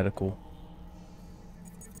samples and medical.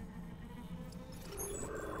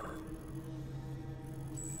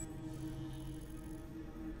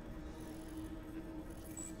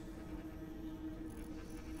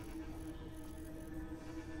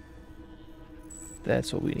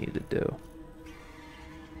 That's what we need to do.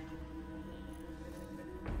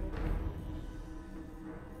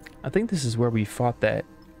 I think this is where we fought that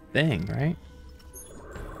thing, right?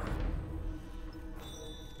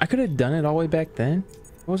 I could have done it all the way back then.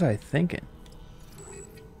 What was I thinking?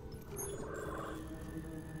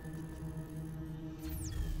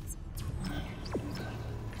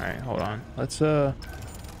 Alright, hold on. Let's go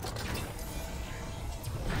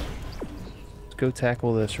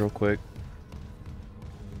tackle this real quick.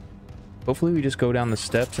 Hopefully we just go down the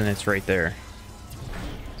steps and it's right there.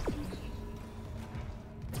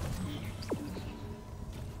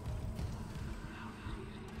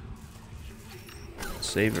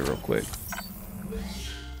 Save it real quick.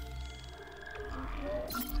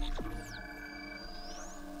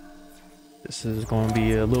 This is going to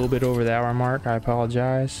be a little bit over the hour mark. I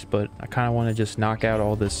apologize, but I kind of want to just knock out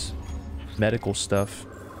all this medical stuff.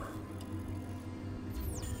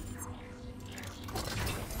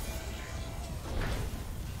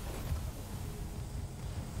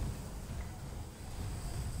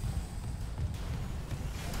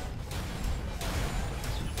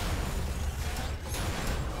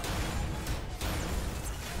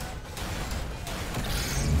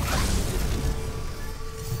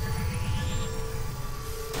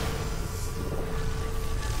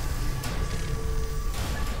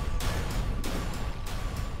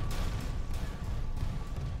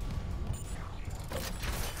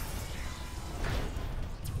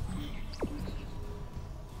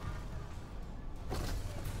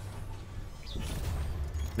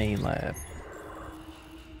 Main lab.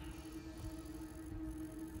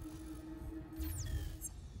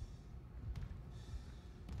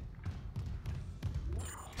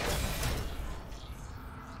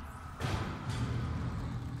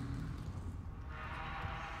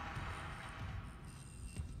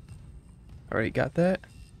 Already got that.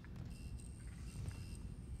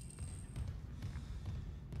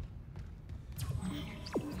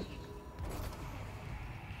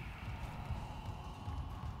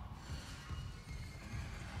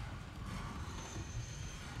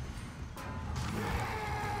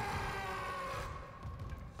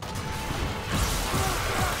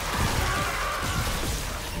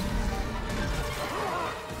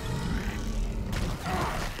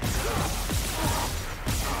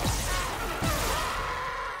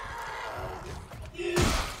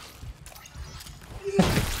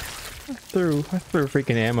 I threw a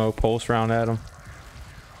freaking ammo pulse round at him.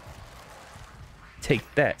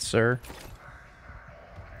 Take that, sir.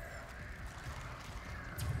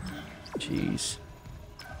 Jeez.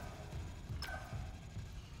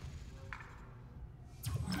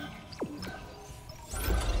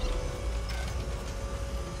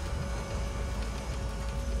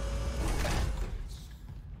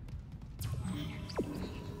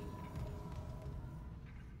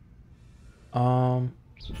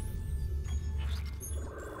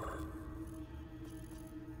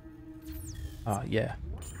 Yeah.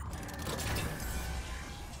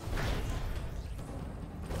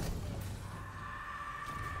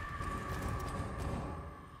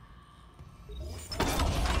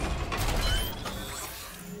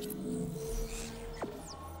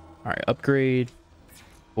 Alright, upgrade.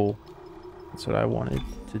 Cool. That's what I wanted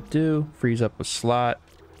to do. Freeze up a slot.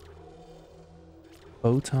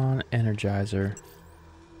 Photon energizer.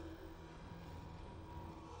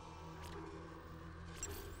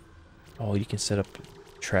 Oh, you can set up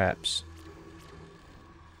traps.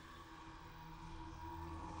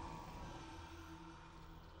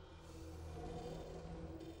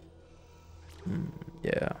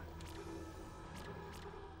 Yeah.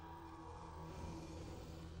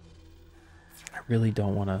 I really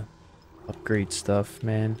don't want to upgrade stuff,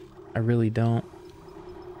 man. I really don't.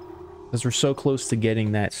 Because we're so close to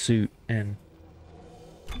getting that suit, and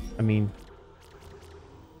I mean,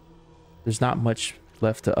 there's not much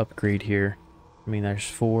left to upgrade here. I mean, there's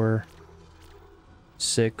 4,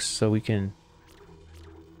 6, so we can,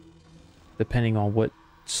 depending on what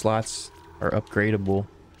slots are upgradable.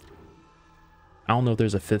 I don't know if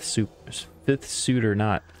there's a fifth suit or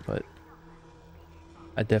not, but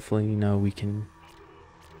I definitely know we can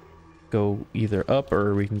go either up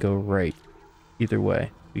or we can go right. Either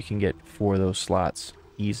way, we can get 4 of those slots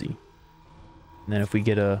easy. And then if we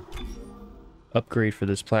get a upgrade for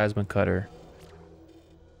this plasma cutter,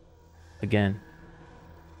 again,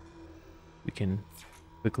 we can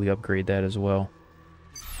quickly upgrade that as well.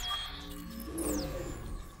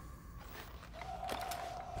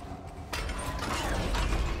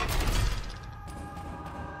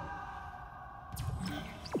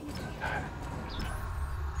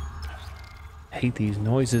 I hate these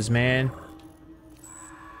noises, man.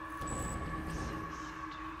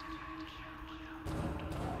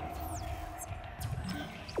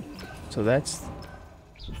 So that's...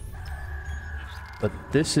 But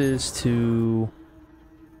this is to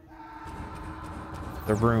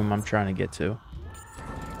the room I'm trying to get to.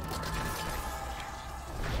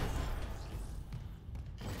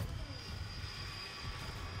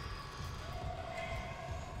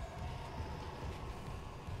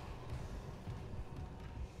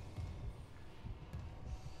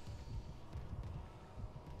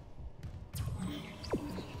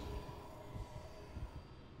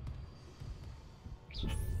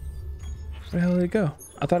 Where the hell did it go?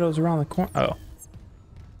 I thought it was around the corner. Oh.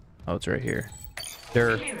 Oh, it's right here.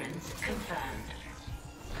 There. Clearance confirmed.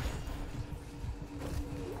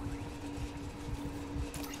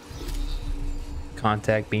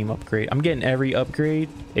 Contact beam upgrade. I'm getting every upgrade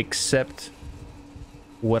except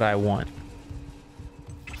what I want.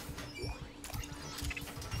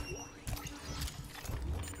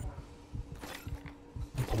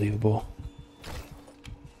 Unbelievable.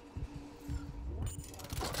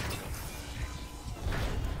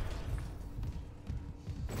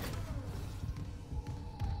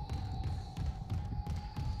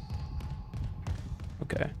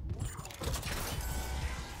 Okay.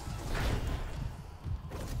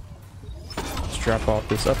 Let's drop off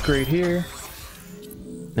this upgrade here.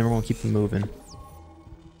 Then we're gonna keep them moving.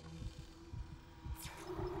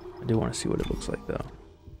 I do want to see what it looks like though.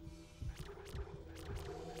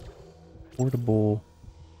 Portable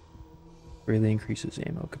greatly increases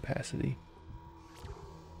ammo capacity.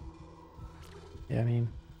 Yeah, I mean,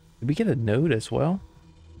 did we get a node as well?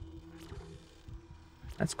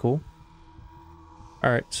 That's cool. All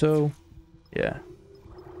right, so yeah.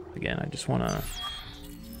 Again, I just wanna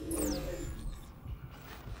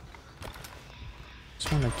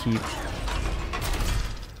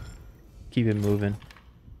keep it moving.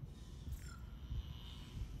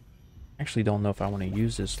 Actually, don't know if I want to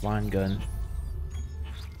use this line gun.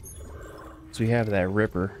 So we have that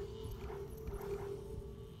Ripper.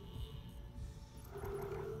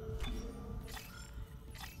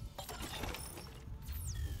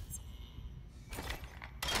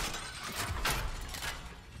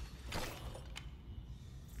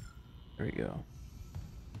 There we go.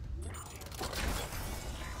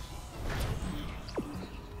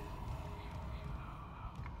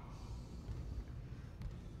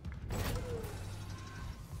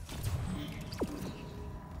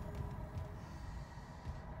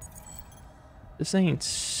 This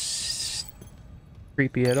ain't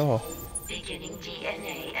creepy at all. Beginning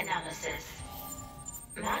DNA analysis.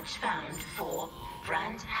 Match found for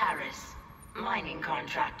Brant Harris, mining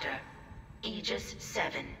contractor, Aegis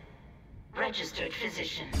 7. Registered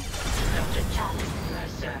physician, Dr. Charles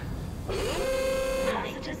Mercer.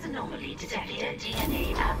 Hazardous anomaly detected.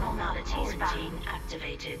 DNA abnormalities found.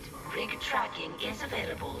 Activated. Rig tracking is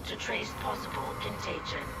available to trace possible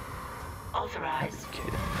contagion. Authorized.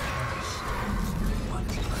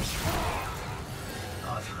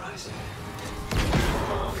 Authorized.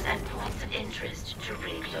 Logs and points of interest to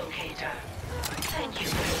rig locator. Thank you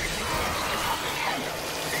for your consent to public health.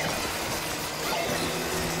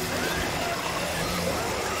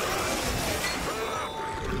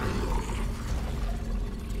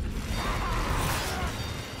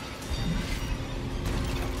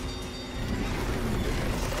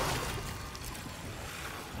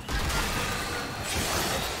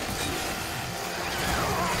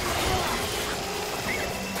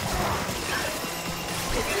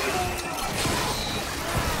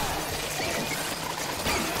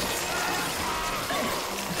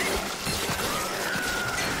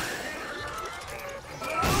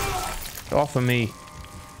 Off of me.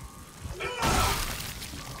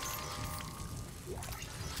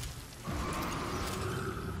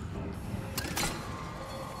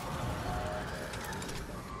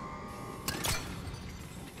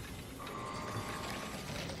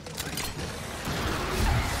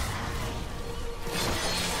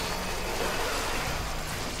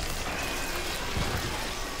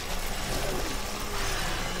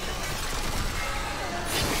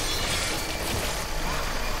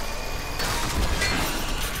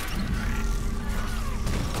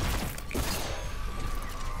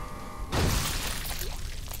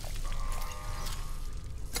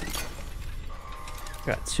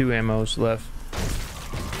 Got 2 ammos left.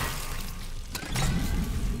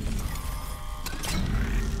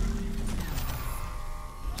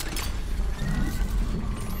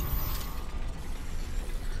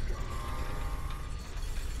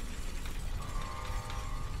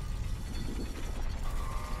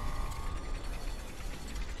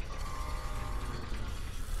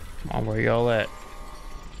 Come on, where y'all at?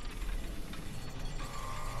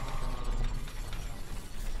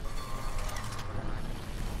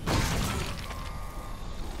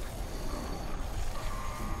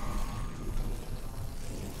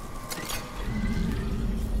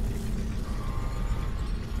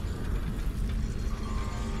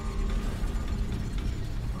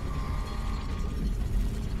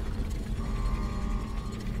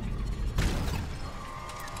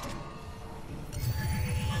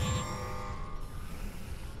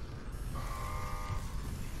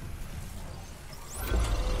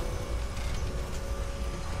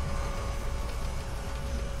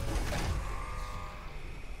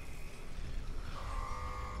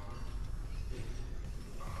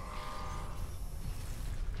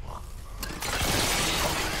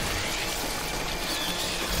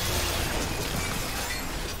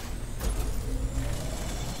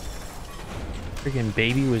 Freaking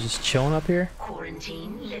baby was just chilling up here.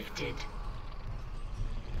 Quarantine lifted.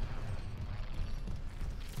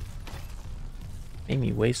 Made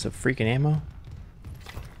me waste a freaking ammo.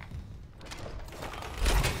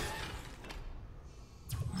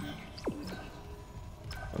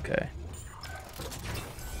 Okay.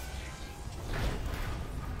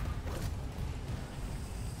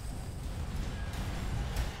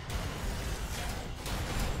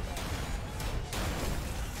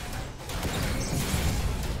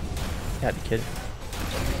 Gotta be kidding.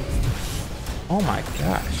 Oh my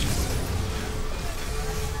gosh.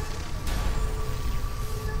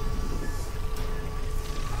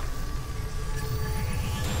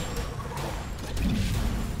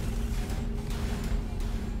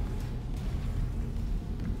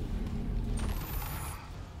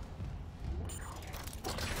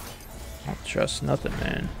 I don't trust nothing,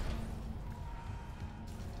 man.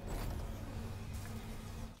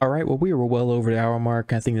 Alright, well, we were well over the hour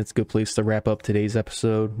mark. I think that's a good place to wrap up today's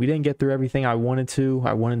episode. We didn't get through everything I wanted to.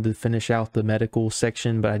 I wanted to finish out the medical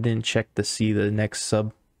section, but I didn't check to see the next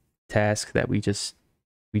sub task that we just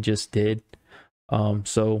did.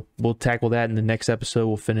 So we'll tackle that in the next episode.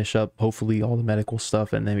 We'll finish up hopefully all the medical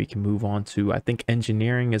stuff, and then we can move on to, I think,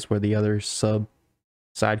 engineering is where the other side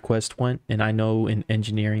quest went. And I know in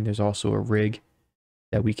engineering there's also a rig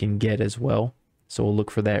that we can get as well. So we'll look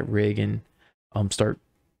for that rig and start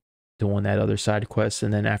doing that other side quest,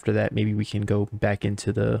 and then after that maybe we can go back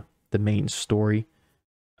into the main story.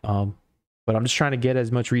 But I'm just trying to get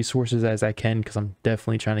as much resources as I can, because I'm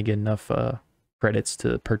definitely trying to get enough credits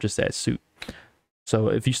to purchase that suit. So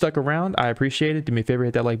if you stuck around, I appreciate it. Do me a favor,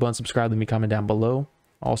 hit that like button, subscribe, leave me a comment down below.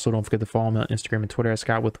 Also, don't forget to follow me on Instagram and Twitter at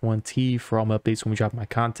Scott with 1T for all my updates when we drop my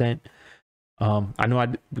content. I know I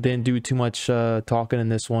didn't do too much talking in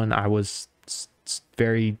this one. I was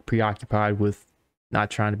very preoccupied with not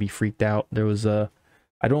trying to be freaked out. There was I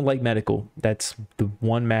don't like medical. That's the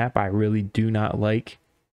one map I really do not like.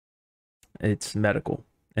 It's medical.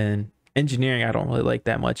 And engineering I don't really like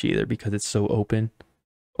that much either, because it's so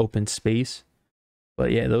open space.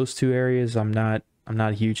 But yeah, those two areas I'm not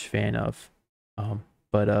a huge fan of.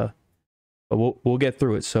 But we'll get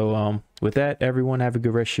through it. So with that, everyone, have a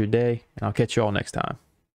good rest of your day, and I'll catch you all next time.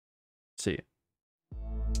 See you.